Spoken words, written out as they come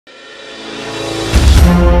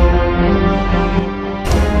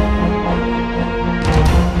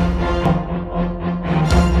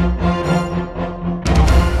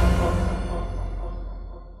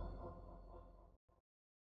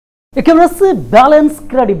Accuracy balance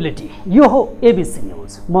credibility यो हो ABC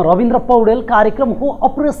news. म रविन्द्र पौडेल। कार्यक्रम हो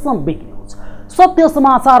अपरेसन बिग न्यूज। सत्य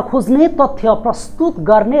समाचार खोज्ने, तथ्य प्रस्तुत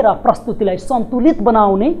गर्ने र प्रस्तुतिलाई सन्तुलित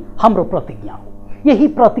बनाउने हाम्रो प्रतिज्ञा हो। यही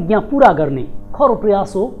प्रतिज्ञा पूरा गर्ने खरो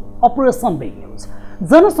प्रयास हो अपरेसन बिग न्यूज।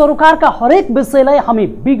 जनसरोकारका हरेक विषयलाई हामी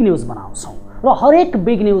बिग न्यूज बनाउँछौँ र हरेक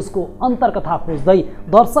बिग न्यूजको अन्तर्कथा खोज्दै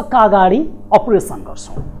दर्शकका अगाडि अपरेसन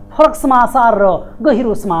गर्छौँ। फरक समाचार र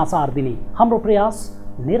गहिरो समाचार दिने हाम्रो प्रयास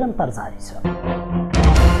निरन्तर जारी छ।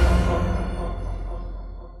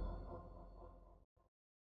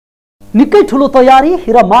 निकै ठुलो तयारी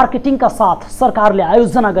र मार्केटिङका साथ सरकारले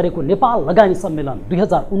आयोजना गरेको नेपाल लगानी सम्मेलन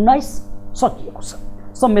 2019 सकिएको छ।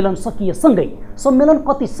 सम्मेलन सकिएसँगै सम्मेलन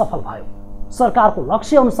कति सफल भयो, सरकारको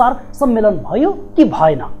लक्ष्य अनुसार सम्मेलन भयो कि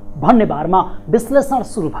भएन भन्ने बारेमा विश्लेषण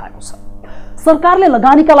सुरु भएको छ। सरकारले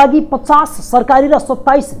लगानीका लागि 50 सरकारी र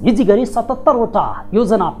 27 निजी गरी 77 वटा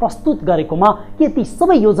योजना प्रस्तुत गरेकोमा के ती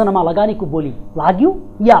सबै योजनामा लगानीको बोली लाग्यो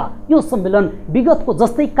या यो सम्मेलन विगतको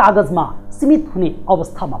जस्तै कागजमा सीमित हुने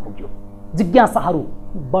अवस्थामा पुग्यो? जिज्ञासाहरू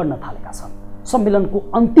बढ्न थालेका छन्। सम्मेलनको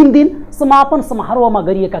अन्तिम दिन समापन समारोहमा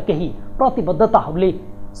गरिएका केही प्रतिबद्धताहरूले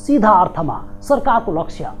सीधा अर्थमा सरकारको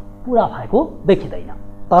लक्ष्य पूरा भएको देखिँदैन।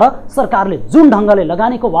 तर सरकारले जुन ढङ्गले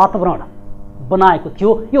लगानीको वातावरण बनाएको थियो,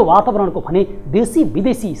 यो वातावरणको भने देशी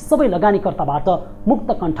विदेशी सबै लगानीकर्ताबाट मुक्त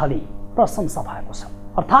कण्ठले प्रशंसा भएको छ।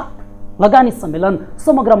 अर्थात् लगानी सम्मेलन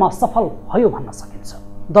समग्रमा सफल भयो भन्न सकिन्छ।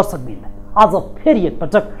 दर्शकवृन्द, आज फेरि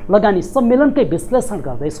एकपटक लगानी सम्मेलनकै विश्लेषण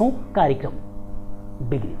गर्दैछौँ कार्यक्रम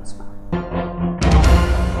बिग न्यूजमा।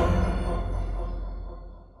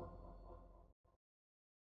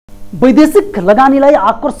 वैदेशिक लगानीलाई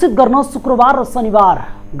आकर्षित गर्न शुक्रबार र शनिबार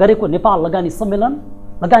गरेको नेपाल लगानी सम्मेलन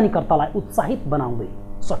लगानीकर्तालाई उत्साहित बनाउँदै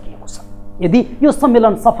सकिएको छ। यदि यो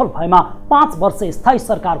सम्मेलन सफल भएमा 5 वर्ष स्थायी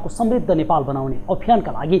सरकारको समृद्ध नेपाल बनाउने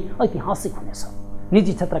अभियानका लागि ऐतिहासिक हुनेछ।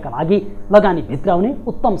 निजी क्षेत्रका लागि लगानी भित्राउने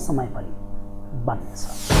उत्तम समय पनि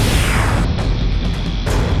बन्नेछ।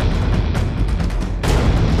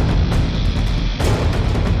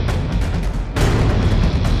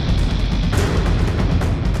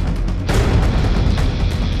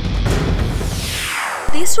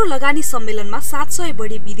 तेस्रो लगानी सम्मेलनमा 700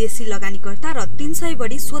 बढी विदेशी लगानीकर्ता र 300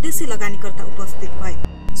 बढी स्वदेशी लगानीकर्ता उपस्थित भए।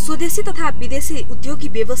 स्वदेशी तथा विदेशी उद्योगी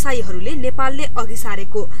व्यवसायीहरूले नेपालले अघि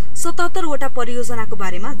सारेको 77 वटा परियोजनाको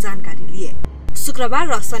बारेमा जानकारी लिए। शुक्रबार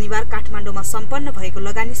र शनिबार काठमाडौँमा सम्पन्न भएको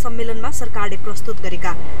लगानी सम्मेलनमा सरकारले प्रस्तुत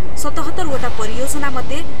गरेका 77 वटा परियोजना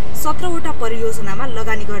मध्ये 17 वटा परियोजनामा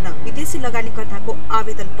लगानी गर्न विदेशी लगानीकर्ताको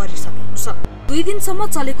आवेदन परिसकेको छ। 2 दिनसम्म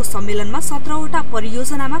चलेको सम्मेलनमा 17 वटा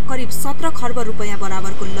परियोजनामा करिब 17 खर्ब रुपैयाँ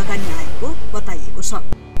बराबरको लगानी आएको बताइएको छ।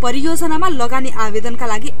 परियोजनामा लगानी आवेदनका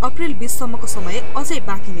लागि अप्रिल 20 सम्मको समय अझै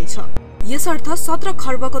बाँकी नै छ। यसर्थ 17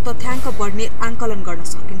 खर्बको तथ्याङ्क बढ्ने आंकलन गर्न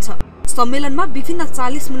सकिन्छ। सम्मेलनमा विभिन्न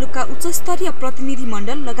 40 मुलुकका उच्चस्तरीय प्रतिनिधि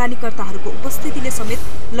मण्डल लगानीकर्ताहरूको उपस्थितिले समेत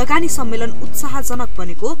लगानी सम्मेलन उत्साहजनक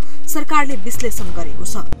बनेको सरकारले विश्लेषण गरेको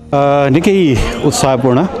छ। निकै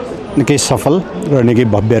उत्साहपूर्ण, निकै सफल र निकै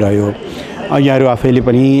भव्य रह्यो। यहाँहरू आफैले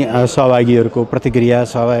पनि सहभागीहरूको प्रतिक्रिया,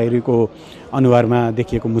 सहभागीहरूको अनुहारमा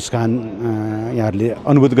देखिएको मुस्कान यहाँहरूले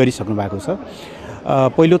अनुभूत गरिसक्नु भएको छ।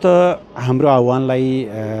 पहिलो त हाम्रो आह्वानलाई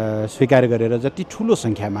स्वीकार गरेर जति ठुलो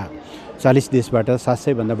सङ्ख्यामा 40 देशबाट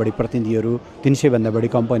 700 भन्दा बढी प्रतिनिधिहरू, 300 भन्दा बढी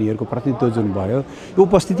कम्पनीहरूको प्रतिनिधित्व जुन भयो, यो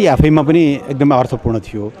उपस्थिति आफैमा पनि एकदमै अर्थपूर्ण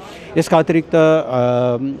थियो। यसका अतिरिक्त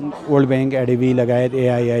वर्ल्ड ब्याङ्क, एडिबी लगायत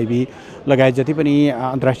एआइआइबी लगायत जति पनि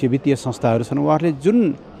अन्तर्राष्ट्रिय वित्तीय संस्थाहरू छन्, उहाँहरूले जुन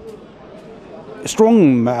स्ट्रङ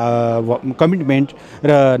कमिटमेन्ट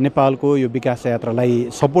र नेपालको यो विकास यात्रालाई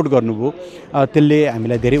सपोर्ट गर्नुभयो, त्यसले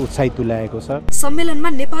हामीलाई धेरै उत्साहित तुल्याएको छ। सम्मेलनमा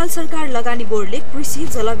नेपाल सरकार लगानी बोर्डले कृषि,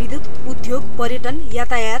 जलविद्युत, उद्योग, पर्यटन,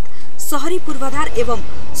 यातायात, शहरी पूर्वाधार एवं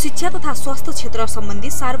शिक्षा तथा स्वास्थ्य क्षेत्र सम्बन्धी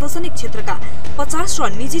सार्वजनिक क्षेत्रका 50 र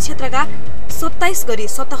निजी क्षेत्रका 27 गरी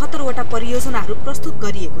 77 वटा परियोजनाहरू प्रस्तुत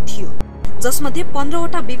गरिएको थियो, जसमध्ये 15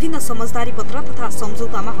 वटा विभिन्न समझदारी पत्र तथा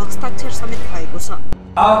सम्झौतामा हस्ताक्षर समेत भएको छ।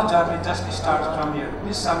 Our journey just starts from here.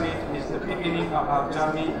 This summit is the beginning of our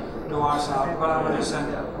journey towards our collaboration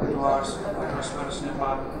towards prosperous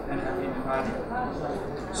Nepal and happy Nepal.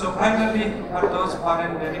 So finally, for those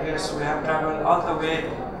foreign delegates who have traveled all the way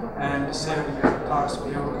and shared your thoughts,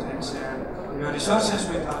 views and shared your resources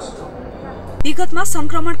with us. विगतमा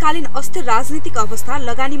संक्रमणकालीन अस्थिर राजनीतिक अवस्था,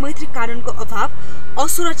 लगानी मैत्री कारणको अभाव,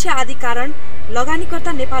 असुरक्षा आदि कारण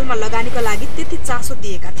लगानीकर्ता नेपालमा लगानीका लागि त्यति चासो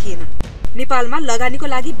दिएका थिएनन्। नेपालमा लगानीको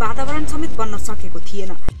लागि वातावरण समेत बन्न सकेको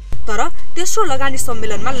थिएन। तर तेस्रो लगानी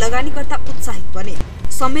सम्मेलनमा लगानीकर्ता उत्साहित बने।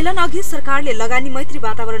 सम्मेलन अघि सरकारले लगानी मैत्री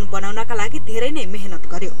वातावरण बनाउनका लागि धेरै नै मेहनत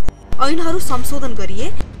गर्यो। ऐनहरू संशोधन गरिए।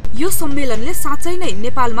 यो सम्मेलनले साँच्चै नै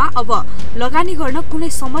नेपालमा अब लगानी गर्न कुनै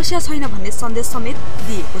समस्या छैन भन्ने सन्देश समेत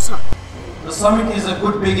दिएको छ। the summit is a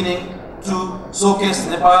good beginning to showcase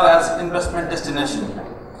Nepal as investment destination.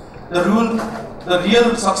 The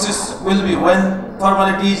real success will be when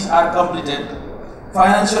formalities are completed,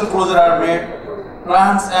 financial closure are made,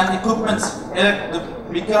 plants and equipments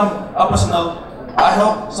become operational. I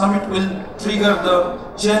hope summit will trigger the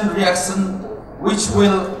chain reaction which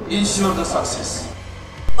will ensure the success.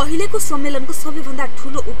 अहिलेको सम्मेलनको सबैभन्दा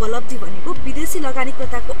ठूलो उपलब्धि भनेको विदेशी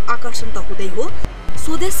लगानीकर्ताको आकर्षण त हुँदै हो,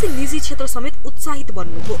 स्वदेशी निजी क्षेत्र समेत उत्साहित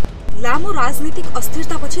बन्नु हो। लामो राजनीतिक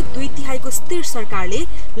अस्थिरतापछि 2/3 स्थिर सरकारले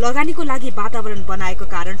लगानीको लागि वातावरण बनाएको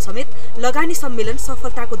कारण समेत लगानी सम्मेलन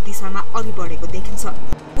सफलताको दिशामा अघि बढेको देखिन्छ।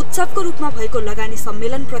 उत्सवको रूपमा भएको लगानी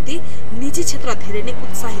सम्मेलन प्रति निजी क्षेत्र धेरै नै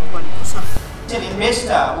उत्साहित बनेको छ।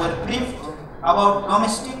 Investors were briefed about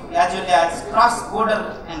domestic as well as cross-border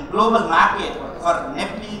and global market for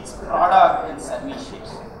Nepalese product and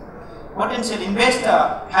services. Potential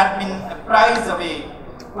investors had been apprised of a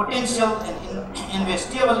potential and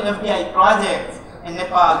investable FDI projects in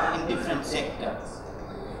Nepal in different sectors.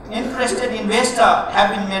 Interested investors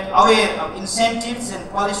have been made aware of incentives and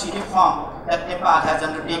policy reform that Nepal has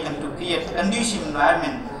undertaken to create a conducive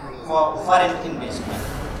environment for foreign investment.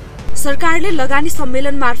 सरकारले लगानी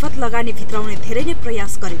सम्मेलन मार्फत लगानी भित्राउने धेरै नै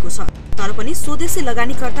प्रयास गरेको छ, तर पनि स्वदेशी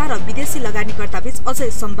लगानीकर्ता र विदेशी लगानीकर्ता बीच अझै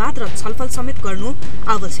संवाद र छलफल समेत गर्नु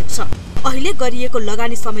आवश्यक छ। अहिले गरिएको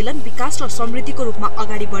लगानी सम्मेलन विकास र समृद्धिको रूपमा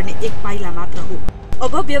अगाडि बढ्ने एक पाइला मात्र हो।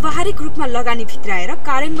 अब व्यावहारिक रूपमा लगानी भित्राएर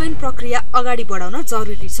कार्यान्वयन प्रक्रिया अगाडि बढाउन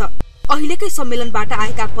जरुरी छ। अहिलेकै सम्मेलनबाट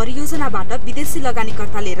आएका परियोजनाबाट विदेशी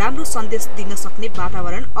लगानीकर्ताले राम्रो सन्देश दिन सक्ने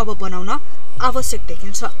वातावरण अब बनाउन आवश्यक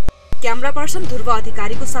देखिन्छ। क्यामेरा पर्सन ध्रुव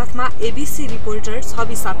अधिकारीको साथमा एबीसी रिपोर्टर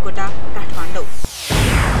छवि सापकोटा, काठमाडौँ।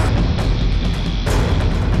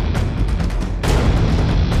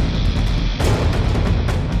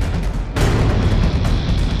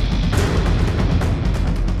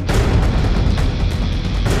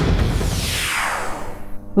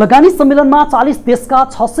 लगानी सम्मेलनमा 40 देशका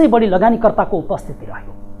 600 बढी लगानीकर्ताको उपस्थिति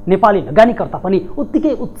रह्यो। नेपाली लगानीकर्ता पनि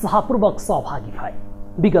उत्तिकै उत्साहपूर्वक सहभागी भए।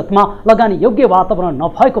 विगतमा लगानी योग्य वातावरण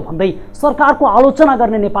नभएको भन्दै सरकारको आलोचना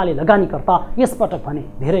गर्ने नेपाली लगानीकर्ता यसपटक भने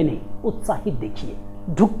धेरै नै उत्साहित देखिए।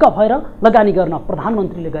 ढुक्क भएर लगानी गर्न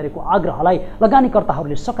प्रधानमन्त्रीले गरेको आग्रहलाई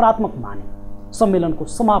लगानीकर्ताहरूले सकारात्मक माने। सम्मेलनको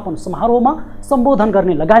समापन समारोहमा सम्बोधन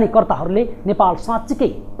गर्ने लगानीकर्ताहरूले नेपाल साँच्चीकै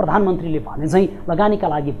प्रधानमन्त्रीले भने झैं लगानीका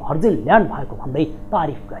लागि भर्जिल ल्यान्ड भएको भन्दै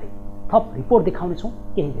तारिफ गरे। थप रिपोर्ट देखाउनेछौँ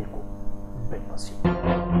केही बेरको ब्रेकपछि।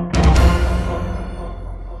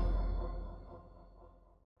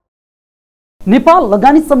 नेपाल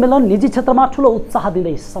लगानी सम्मेलन निजी क्षेत्रमा ठूलो उत्साह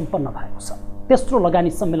दिँदै सम्पन्न भएको छ। तेस्रो लगानी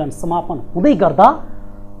सम्मेलन समापन हुँदै गर्दा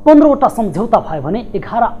 15 वटा सम्झौता भयो भने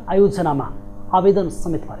 11 आयोजनामा आवेदन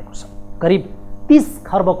समेत भरेको छ। करिब 30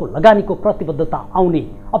 खर्बको लगानीको प्रतिबद्धता आउने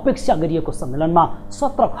अपेक्षा गरिएको सम्मेलनमा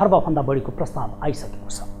 17 खर्ब भन्दा बढीको प्रस्ताव आइसकेको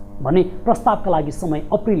छ भने प्रस्तावका लागि समय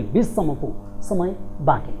अप्रिल 20 सम्मको समय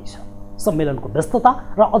बाँकी नै छ। सम्मेलनको व्यस्तता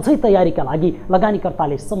र अझै तयारीका लागि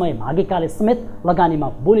लगानीकर्ताले समय मागेकाले समेत लगानीमा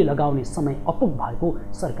बोली लगाउने समय अपुग भएको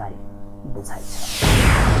सरकारी बुझाइ छ।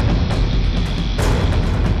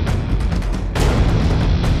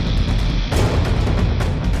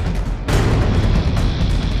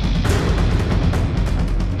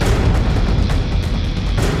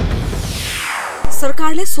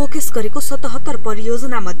 सरकारले शोकेस गरेको 77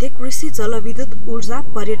 परियोजना मध्ये कृषि, जलविद्युत, ऊर्जा,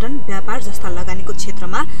 पर्यटन, व्यापार जस्ता लगानीको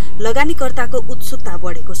क्षेत्रमा लगानीकर्ताको उत्सुकता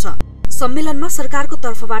बढेको छ। सम्मेलनमा सरकारको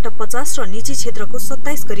तर्फबाट 50 र निजी क्षेत्रको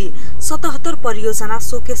 27 गरी 77 परियोजना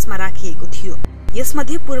शोकेसमा राखिएको थियो।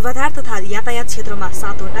 यसमध्ये पूर्वाधार तथा यातायात क्षेत्रमा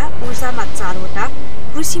 7 वटा, ऊर्जामा 4 वटा,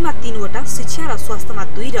 कृषिमा 3 वटा, शिक्षा र स्वास्थ्यमा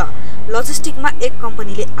 2 र लजिस्टिकमा 1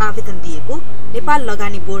 कम्पनीले आवेदन दिएको नेपाल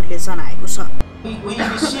लगानी बोर्डले जनाएको छ। We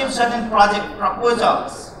received certain project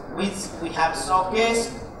proposals which we have showcased: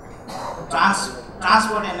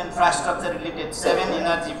 transport and infrastructure related 7,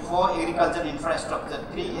 energy 4, agriculture infrastructure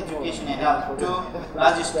 3, education and health 2,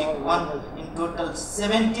 logistics 1. In total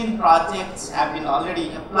 17 projects have been already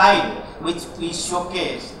applied which we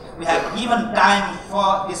showcased. We have given time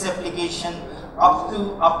for this application up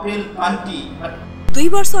to April 20. But 2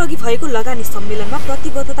 वर्ष अघि भएको लगानी सम्मेलनमा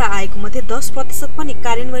प्रतिबद्धता आएको मध्ये 10% पनि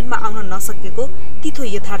कार्यान्वयनमा आउन नसकेको तिथो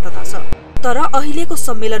यथार्थता छ। तर अहिलेको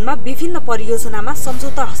सम्मेलनमा विभिन्न परियोजनामा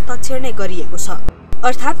सम्झौता हस्ताक्षर नै गरिएको छ।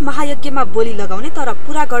 अर्थात् महायज्ञमा बोली लगाउने तर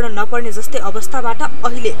पूरा गर्न नपर्ने जस्तै अवस्थाबाट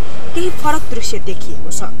अहिले केही फरक दृश्य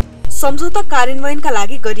देखिएको छ। सम्झौता कार्यान्वयनका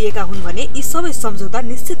लागि गरिएका हुन् भने यी सबै सम्झौता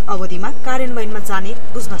निश्चित अवधिमा कार्यान्वयनमा जाने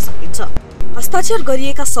बुझ्न सकिन्छ। हस्ताक्षर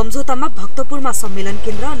गरिएका सम्झौतामा भक्तपुरमा सम्मेलन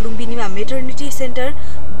केन्द्र, लुम्बिनीमा मेटर्निटी सेन्टर,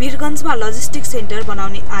 वीरगञ्जमा लजिस्टिक सेन्टर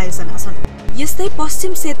बनाउने आयोजना छन्। यस्तै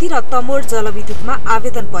पश्चिम सेती र तमोर जलविद्युतमा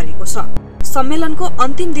आवेदन परेको छ। सम्मेलनको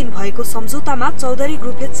अन्तिम दिन भएको सम्झौतामा चौधरी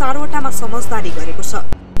ग्रुपले 4 वटामा समझदारी गरेको छ,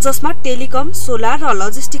 जसमा टेलिकम, सोलर र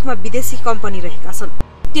लजिस्टिकमा विदेशी कम्पनी रहेका छन्।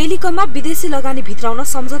 टेलिकममा विदेशी लगानी भित्राउन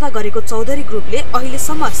सम्झौता गरेको चौधरी ग्रुपले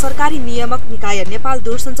अहिलेसम्म सरकारी नियामक निकाय नेपाल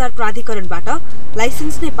दूरसञ्चार प्राधिकरणबाट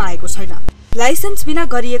लाइसेन्स नै पाएको छैन। लाइसेन्स बिना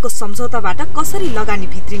गरिएको सम्झौताबाट कसरी लगानी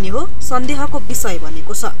भित्रिने हो सन्देहको विषय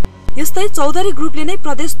बनेको छ। यस्तै चौधरी ग्रुपले नै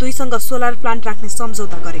प्रदेश 2 सँग सोलर प्लान्ट राख्ने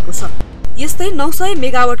सम्झौता गरेको छ। यस्तै 900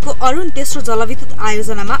 मेगावाटको अरुण तेस्रो जलविद्युत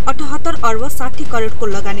आयोजनामा 78 अर्ब 60 करोडको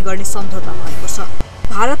लगानी गर्ने सम्झौता भएको छ।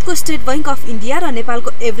 भारतको स्टेट बैंक अफ इन्डिया र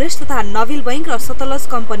नेपालको एभरेस्ट तथा नविल बैंक र सतलज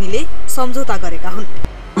कम्पनीले सम्झौता गरेका हुन्।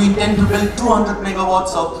 We intend to build 200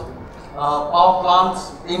 megawatts of power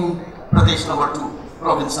plants in Pradesh number 2,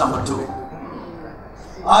 province number 2.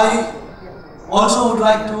 I also would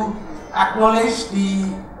like to acknowledge the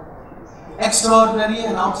extraordinary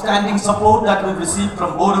and outstanding support that we've received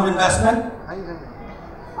from Board of Investment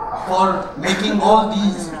for making all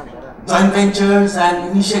these joint ventures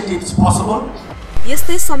and initiatives possible.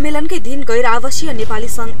 यस्तै सम्मेलनकै दिन गैर आवासीय नेपाली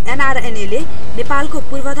संघ NRNA ले नेपालको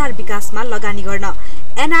पूर्वाधार विकासमा लगानी गर्न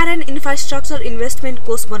NRN इन्फ्रास्ट्रक्चर इन्भेस्टमेन्ट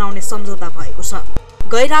कोष बनाउने सम्झौता भएको छ।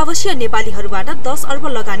 गैर आवासीय नेपालीहरूबाट 10 अर्ब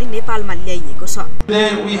लगानी नेपालमा ल्याइएको छ।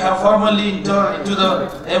 Today we have formally entered into the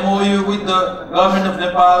MOU with the government of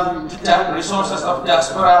Nepal to tap resources of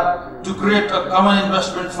diaspora to create a common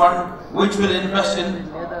investment fund which will invest in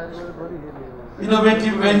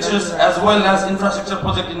innovative ventures as well as infrastructure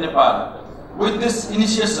project in Nepal. With this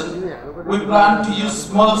initiation, we plan to use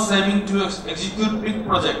small saving to execute big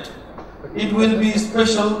project. It will be a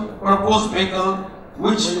special purpose vehicle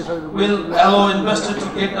which will allow investors to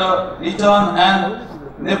get a return and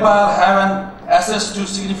Nepal have an access to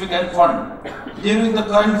significant fund. During the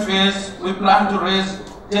current phase, we plan to raise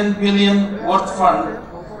 10 billion worth fund.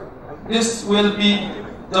 This will be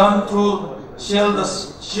done through sell the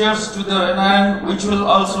shares to the NRN, which will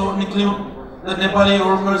also include the Nepali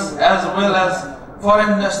workers as well as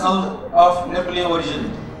foreign nationals of Nepali origin.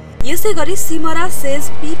 यसै गरी Simara says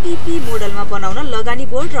PPP मोडलमा बनाउन लगानी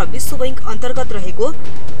board र विश्व bank अन्तर्गत रहेको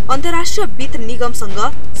अन्तर्राष्ट्रिय वित्त निगमसँग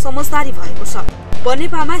समझदारी भएको छ।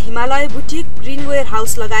 बनेपामा Himalaya boutique, green ware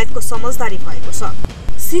house लगायतको समझदारी भएको छ।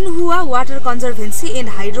 सिनहुवा water कन्जर्भेन्सी and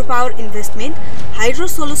hydro power investment, hydro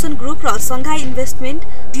solution group र Shanghai investment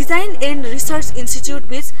design and research institute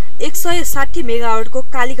बीच 160 मेगावाटको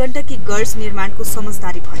कालीगण्डकी गर्ज निर्माणको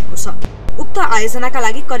समझदारी भएको छ। उक्त आयोजनाका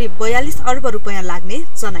लागि करिब 42 अर्ब रुपैयाँ लाग्ने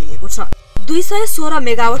जनाइएको छ। 216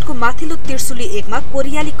 मेगावाटको माथिल्लो त्रिशुली 1 मा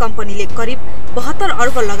कोरियाली कम्पनीले करिब 72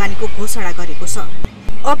 अर्ब लगानीको घोषणा गरेको छ।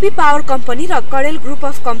 अपी पावर कम्पनी र कडेल ग्रुप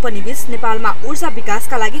अफ कम्पनी बीच नेपालमा ऊर्जा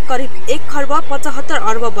विकासका लागि करिब 1 खर्ब 75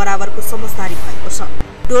 अर्ब बराबरको समझदारी भएको छ।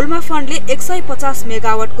 डोल्मा फन्डले 150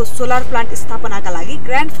 मेगावाटको सोलर प्लान्ट स्थापनाका लागि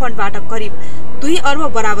ग्रान्ट फन्डबाट करिब 2 अर्ब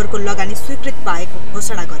बराबरको लगानी स्वीकृत पाएको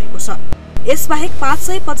घोषणा गरेको छ। यसबाहेक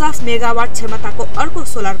 550 मेगावाट क्षमताको अर्को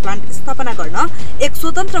सोलर प्लान्ट स्थापना गर्न एक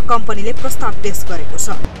स्वतन्त्र कम्पनीले प्रस्ताव पेश गरेको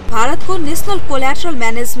छ। भारतको national collateral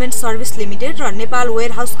management service limited र नेपाल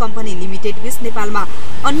वेयरहाउस कम्पनी लिमिटेड बीच नेपालमा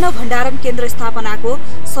अन्न भण्डारण केन्द्र स्थापनाको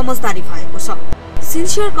समझदारी भएको छ।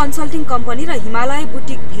 सिन्सियर कन्सल्टिङ कम्पनी र हिमालय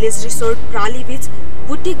बुटिक भिलेज रिसोर्ट प्राली बीच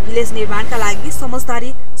बुटिक भिलेज निर्माणका लागि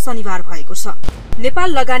समझदारी शनिबार भएको छ।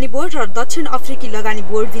 नेपाल लगानी बोर्ड र दक्षिण अफ्रिकी लगानी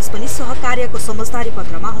बोर्ड बीच पनि सहकार्यको समझदारी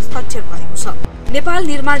पत्रमा हस्ताक्षर भएको छ। नेपाल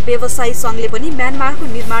निर्माण व्यवसायी संघले पनि म्यानमारको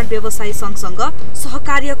निर्माण व्यवसायी संघसँग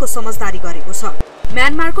सहकार्यको समझदारी गरेको छ।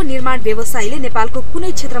 म्यानमारको निर्माण व्यवसायीले नेपालको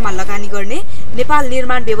कुनै क्षेत्रमा लगानी गर्ने नेपाल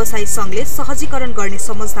निर्माण व्यवसायी संघले सहजीकरण गर्ने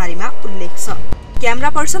समझदारीमा उल्लेख छ। क्यामेरा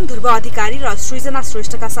पर्सन ध्रुव अधिकारी र सृजना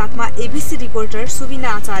श्रेष्ठका साथमा एबीसी रिपोर्टर सुबिना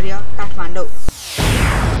आचार्य, काठमाडौँ।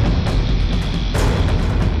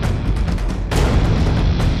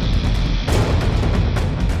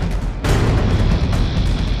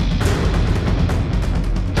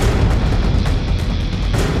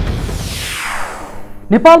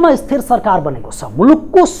 नेपालमा स्थिर सरकार बनेको छ।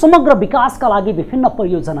 मुलुकको समग्र विकासका लागि विभिन्न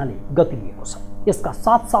परियोजनाले गति लिएको छ। यसका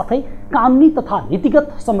साथसाथै कानुनी तथा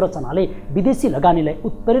नीतिगत संरचनाले विदेशी लगानीलाई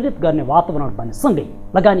उत्प्रेरित गर्ने वातावरण बनेसँगै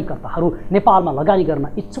लगानीकर्ताहरू नेपालमा लगानी गर्न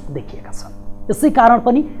इच्छुक देखिएका छन्। यसै कारण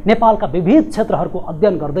पनि नेपालका विविध क्षेत्रहरूको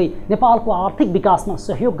अध्ययन गर्दै नेपालको आर्थिक विकासमा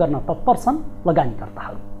सहयोग गर्न तत्पर छन्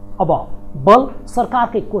लगानीकर्ताहरू। अब बल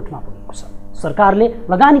सरकारकै कोठमा पुगेको छ। सरकारले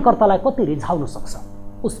लगानीकर्तालाई कति रिझाउन सक्छ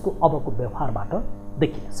उसको अबको व्यवहारबाट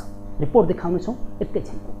देखिनेछ। रिपोर्ट देखाउनेछौँ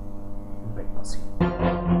एकैछिनको ब्रेकपछि।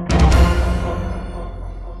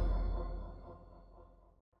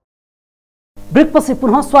 ब्रेकपछि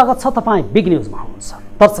पुनः स्वागत छ। तपाईँ बिग न्युजमा हुनुहुन्छ।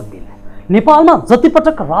 दर्शकबिन, नेपालमा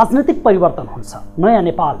जतिपटक राजनीतिक परिवर्तन हुन्छ नयाँ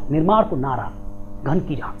नेपाल निर्माणको नारा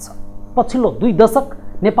घन्किरहन्छ। पछिल्लो 2 दशक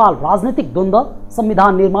नेपाल राजनीतिक द्वन्द्व,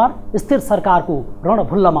 संविधान निर्माण, स्थिर सरकारको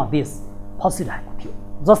रणभुल्लामा देश फसिरहेको थियो,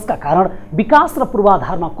 जसका कारण विकास र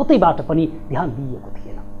पूर्वाधारमा कतैबाट पनि ध्यान दिइएको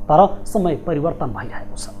थिएन। तर समय परिवर्तन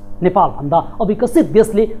भइरहेको छ। नेपालभन्दा अविकसित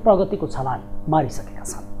देशले प्रगतिको छलाङ मारिसकेका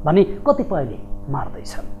छन् भने कतिपयले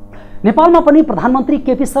मार्दैछन्। नेपालमा पनि प्रधानमन्त्री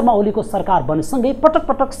केपी शर्मा ओलीको सरकार बनेसँगै पटक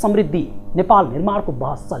पटक समृद्धि नेपाल निर्माणको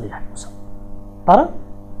बहस चलिरहेको छ। तर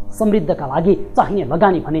समृद्धका लागि चाहिने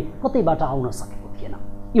लगानी भने कतैबाट आउन सकेको थिएन।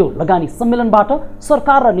 यो लगानी सम्मेलनबाट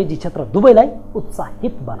सरकार र निजी क्षेत्र दुवैलाई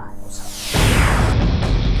उत्साहित बनाएको छ।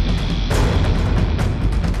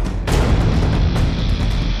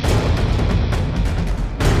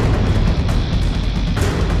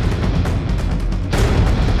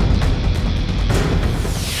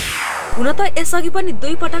 हुन त यसअघि पनि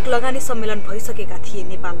 2 पटक लगानी सम्मेलन भइसकेका थिए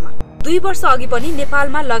नेपालमा। 2 वर्ष अघि पनि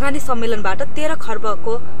नेपालमा लगानी सम्मेलनबाट 13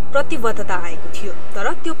 खर्बको प्रतिबद्धता आएको थियो।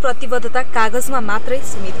 तर त्यो प्रतिबद्धता कागजमा मात्रै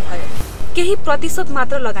सीमित भयो। केही प्रतिशत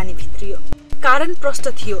मात्र लगानी भित्रियो। कारण प्रष्ट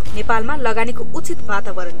थियो, नेपालमा लगानीको उचित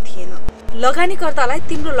वातावरण थिएन। लगानीकर्तालाई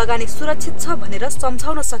तिम्रो लगानी सुरक्षित छ भनेर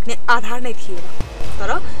सम्झाउन सक्ने आधार नै थिएन।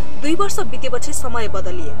 तर 2 वर्ष बितेपछि समय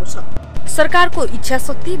बदलिएको छ। सरकारको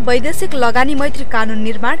इच्छाशक्ति, वैदेशिक लगानी मैत्री कानून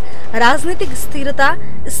निर्माण, राजनीतिक स्थिरता,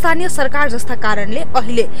 स्थानीय सरकार जस्ता कारणले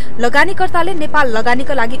अहिले लगानीकर्ताले नेपाल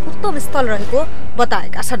लगानीका लागि उत्तम स्थल रहेको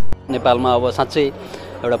बताएका छन्। नेपालमा अब साँच्चै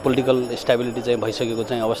एउटा पोलिटिकल स्टेबिलिटी चाहिँ भइसकेको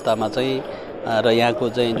चाहिँ अवस्थामा चाहिँ र यहाँको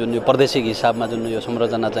चाहिँ जुन यो प्रादेशिक हिसाबमा जुन यो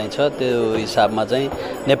संरचना चाहिँ छ त्यो हिसाबमा चाहिँ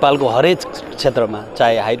नेपालको हरेक क्षेत्रमा,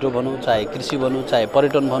 चाहे हाइड्रो भनौँ, चाहे कृषि भनौँ, चाहे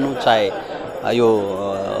पर्यटन भनौँ, चाहे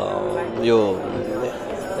यो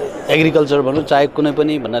एग्रिकल्चर भनौँ, चाहे कुनै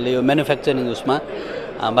पनि भन्नाले यो म्यानुफ्याक्चरिङ उसमा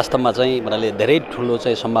वास्तवमा चाहिँ भन्नाले धेरै ठुलो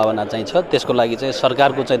चाहिँ सम्भावना चाहिँ छ। त्यसको लागि चाहिँ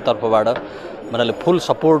सरकारको चाहिँ तर्फबाट भन्नाले फुल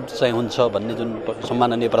सपोर्ट चाहिँ हुन्छ भन्ने जुन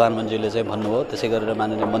सम्माननीय प्रधानमन्त्रीले चाहिँ भन्नुभयो, त्यसै गरेर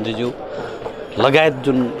माननीय मन्त्रीज्यू लगायत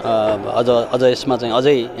जुन अझ यसमा चाहिँ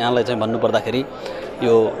अझै यहाँलाई चाहिँ भन्नुपर्दाखेरि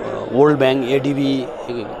यो वर्ल्ड ब्याङ्क, एडिबी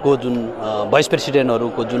को जुन भाइस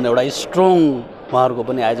प्रेसिडेन्टहरूको जुन एउटा स्ट्रङ उहाँहरूको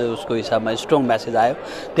पनि आज उसको हिसाबमा स्ट्रङ म्यासेज आयो।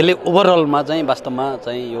 त्यसले ओभरअलमा चाहिँ वास्तवमा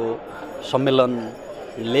चाहिँ यो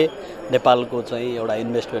सम्मेलनले नेपालको चाहिँ एउटा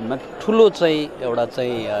इन्भेस्टमेन्टमा ठुलो चाहिँ एउटा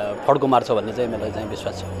चाहिँ फड्को मार्छ भन्ने चाहिँ मलाई चाहिँ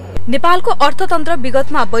विश्वास छ। नेपालको अर्थतन्त्र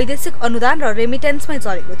विगतमा वैदेशिक अनुदान र रेमिटेन्समै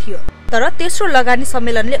चलेको थियो। तर तेस्रो लगानी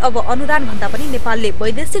सम्मेलनले अब अनुदान भन्दा पनि नेपालले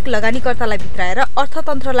वैदेशिक लगानीकर्तालाई भित्राएर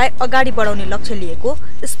अर्थतन्त्रलाई अगाडि बढाउने लक्ष्य लिएको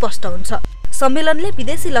स्पष्ट हुन्छ। सम्मेलनले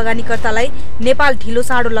विदेशी लगानीकर्तालाई नेपाल ढिलो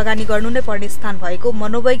चाँडो लगानी गर्नु नै पर्ने स्थान भएको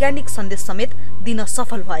मनोवैज्ञानिक सन्देश समेत दिन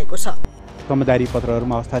सफल भएको छ। कमदारी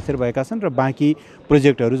पत्रहरूमा हस्ताक्षर भएका छन् र बाँकी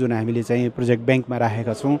प्रोजेक्टहरू जुन हामीले चाहिँ प्रोजेक्ट ब्याङ्कमा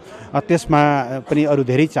राखेका छौँ त्यसमा पनि अरू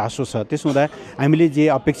धेरै चासो छ। त्यसो हुँदा हामीले जे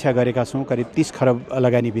अपेक्षा गरेका छौँ करिब 30 खरब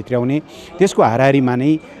लगानी भित्र्याउने, त्यसको हाराहारीमा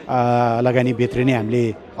नै लगानी भित्रिने हामीले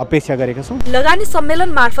अपेक्षा गरेका छौँ। लगानी सम्मेलन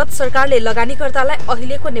मार्फत सरकारले लगानीकर्तालाई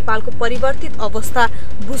अहिलेको नेपालको परिवर्तित अवस्था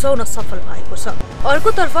बुझाउन सफल भएको छ।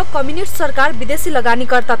 अर्कोतर्फ कम्युनिस्ट सरकार विदेशी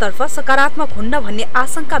लगानीकर्तातर्फ सकारात्मक हुन्न भन्ने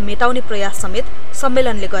आशंका मेटाउने प्रयास समेत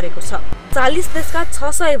सम्मेलनले गरेको छ। 40 देशका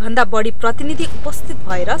 600 भन्दा बढी प्रतिनिधि उपस्थित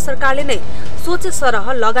भएर सरकारले नै सोचे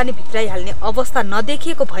सरह लगानी भित्राइहाल्ने अवस्था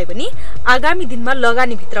नदेखिएको भए पनि आगामी दिनमा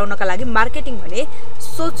लगानी भित्राउनका लागि मार्केटिङ भने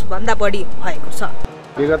सोच भन्दा बढी भएको छ।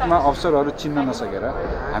 विगतमा अवसरहरू चिन्न नसकेर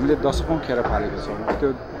हामीले दशकौं खेर फालेको छौँ। त्यो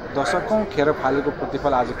दशकौं खेर फालेको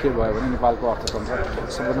प्रतिफल आज के भयो भने नेपालको अर्थतन्त्र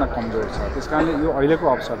सबभन्दा कमजोर छ। त्यसकारणले यो अहिलेको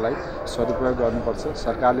अवसरलाई सदुपयोग गर्नुपर्छ।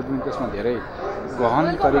 सरकारले पनि त्यसमा धेरै गहन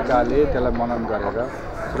तरिकाले त्यसलाई मनन गरेर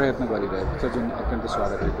प्रयत्न गरिरहेको छ, जुन अत्यन्त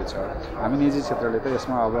स्वागतयोग्य छ। हामी निजी क्षेत्रले त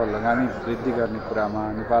यसमा अब लगानी वृद्धि गर्ने कुरामा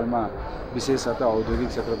नेपालमा विशेषतः औद्योगिक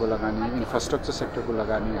क्षेत्रको लगानी, इन्फ्रास्ट्रक्चर सेक्टरको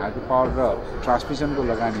लगानी, हाइड्रो पावर र ट्रान्समिसनको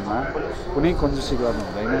लगानीमा कुनै कन्जुसी गर्नु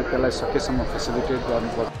हुँदैन। त्यसलाई सकेसम्म फेसिलिटेट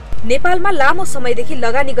गर्नुपर्छ। नेपालमा लामो समयदेखि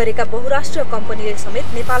लगानी गरेका बहुराष्ट्रिय कम्पनीले समेत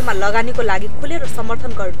नेपालमा लगानीको लागि खुलेर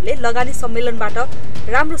समर्थन गर्नुले लगानी सम्मेलनबाट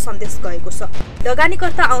राम्रो सन्देश गएको छ।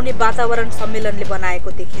 लगानीकर्ता आउने वातावरण सम्मेलनले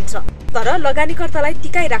बनाएको देखिन्छ। तर लगानीकर्तालाई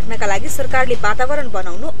टिकाइ राख्नका लागि सरकारले वातावरण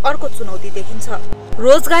बनाउनु अर्को चुनौती देखिन्छ।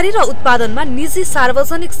 रोजगारी र उत्पादनमा निजी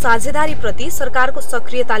सार्वजनिक साझेदारी प्रति सरकारको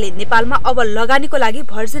सक्रियताले नेपालमा अब लगानीको लागि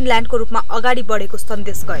भर्जिन ल्यान्डको रूपमा अगाडि बढेको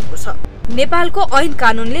सन्देश गएको छ। नेपालको ऐन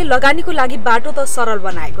कानूनले लगानीको लागि बाटो त सरल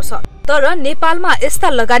बनाएको छ, तर नेपालमा यस्ता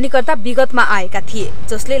लगानीकर्ता विगतमा आएका थिए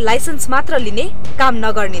जसले लाइसेन्स मात्र लिने काम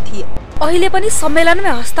नगर्ने थिए। अहिले पनि सम्मेलनमै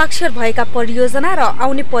हस्ताक्षर भएका परियोजना र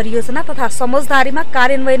आउने परियोजना तथा समझदारीमा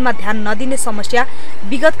कार्यान्वयनमा ध्यान नदिने समस्या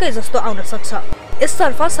विगतकै जस्तो आउन सक्छ।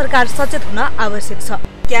 यसतर्फ सरकार सचेत हुन आवश्यक छ।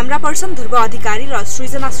 क्यामेरा पर्सन ध्रुव अधिकारी र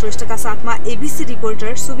सृजना श्रेष्ठका साथमा एबीसी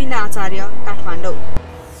रिपोर्टर सुबिना आचार्य, काठमाडौँ।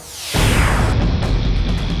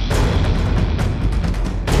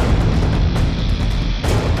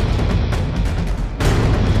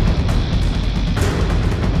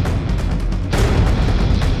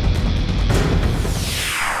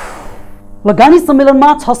 लगानी सम्मेलनमा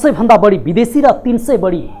 600 भन्दा बढी विदेशी र 300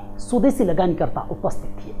 बढी स्वदेशी लगानीकर्ता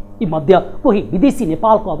उपस्थित थिए। यी मध्ये कोही विदेशी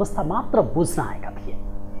नेपालको अवस्था मात्र बुझ्न आएका थिए,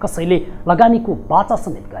 कसैले लगानीको बाचा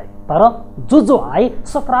समेत गए, तर जो आए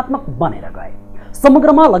सकारात्मक बनेर गए।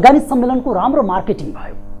 समग्रमा लगानी सम्मेलनको राम्रो मार्केटिङ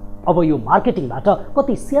भयो। अब यो मार्केटिङबाट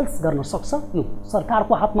कति सेल्स गर्न सक्छ यो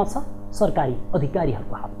सरकारको हातमा छ, सरकारी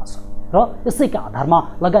अधिकारीहरूको हातमा छ र यसैका आधारमा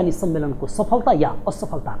लगानी सम्मेलनको सफलता या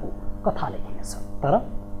असफलताको कथा लेखिनेछ। तर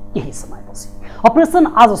केही समयपछि अपरेसन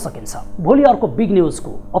आज सकिन्छ, भोलि अर्को बिग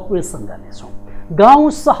न्युजको अपरेसन गर्नेछौँ। गाउँ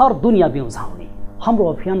सहर दुनियाँ बिउझाउने हाम्रो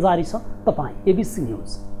अभियान जारी छ। तपाईँ एबिसी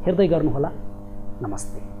न्युज हेर्दै गर्नुहोला।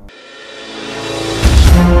 नमस्ते।